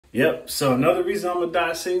Yep. So another reason I'm gonna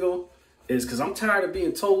die single is because I'm tired of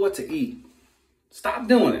being told what to eat. Stop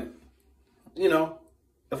doing it. You know,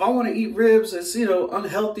 if I want to eat ribs, it's,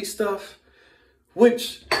 unhealthy stuff,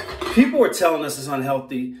 which people are telling us is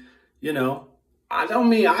unhealthy. I don't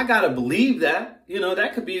mean I gotta believe that.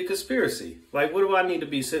 That could be a conspiracy. Like, what do I need to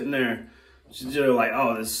be sitting there, like,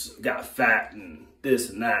 oh, this got fat and this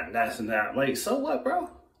and that and that and that. Like, so what, bro?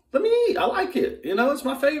 Let me eat. I like it. It's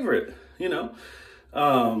my favorite.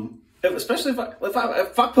 Especially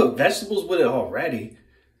if I put vegetables with it already,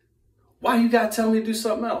 why you gotta tell me to do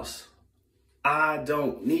something else? I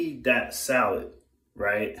don't need that salad,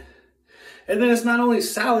 right? And then it's not only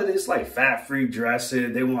salad, it's like fat-free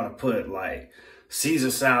dressing. They want to put like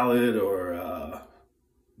Caesar salad or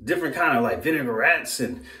different kind of like vinaigrettes,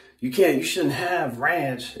 and you shouldn't have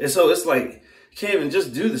ranch. And so it's like, you can't even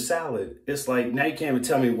just do the salad. It's like, now you can't even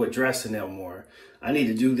tell me what dressing no more. I need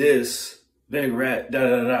to do this, vinaigrette,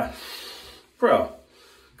 da-da-da-da. Bro,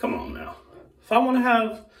 come on now. If I want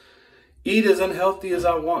to eat as unhealthy as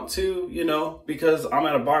I want to, because I'm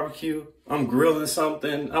at a barbecue, I'm grilling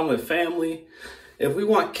something, I'm with family. If we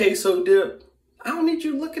want queso dip, I don't need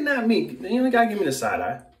you looking at me. You ain't got to give me the side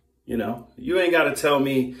eye. You ain't got to tell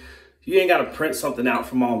me, you ain't got to print something out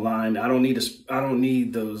from online. I don't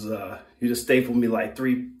need those, you just staple me like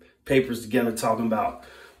 3 papers together talking about,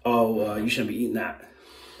 you shouldn't be eating that.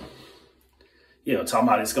 Talking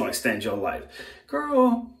about it's going to extend your life.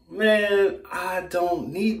 Girl, man, I don't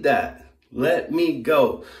need that. Let me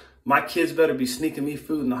go. My kids better be sneaking me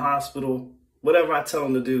food in the hospital. Whatever I tell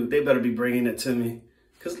them to do, they better be bringing it to me.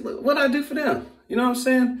 Because what I do for them? You know what I'm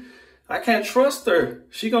saying? I can't trust her.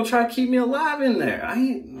 She gonna try to keep me alive in there.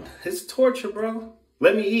 It's torture, bro.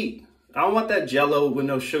 Let me eat. I don't want that Jell-O with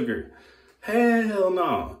no sugar. Hell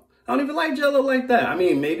no. I don't even like Jell-O like that. I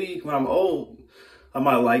mean, maybe when I'm old, I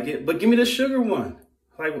might like it. But give me the sugar one.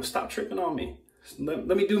 Like, well, stop tripping on me. Let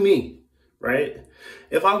me do me, right?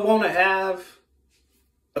 If I want to have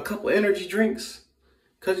a couple energy drinks,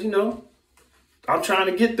 because, I'm trying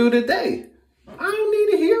to get through the day, I don't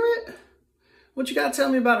need to hear it. What you got to tell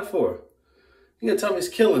me about it for? You going to tell me it's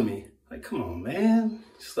killing me. Like, come on, man.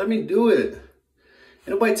 Just let me do it. Ain't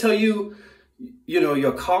nobody tell you,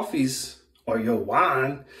 your coffees or your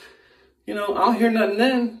wine. I don't hear nothing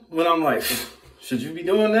then when I'm like, should you be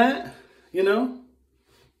doing that?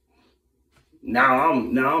 Now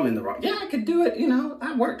I'm in the wrong. Yeah, I could do it.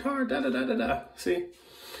 I worked hard. Da da da da da. See?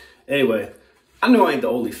 Anyway, I know I ain't the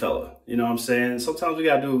only fella. You know what I'm saying? Sometimes we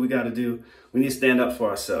gotta do what we gotta do. We need to stand up for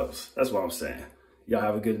ourselves. That's what I'm saying. Y'all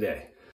have a good day.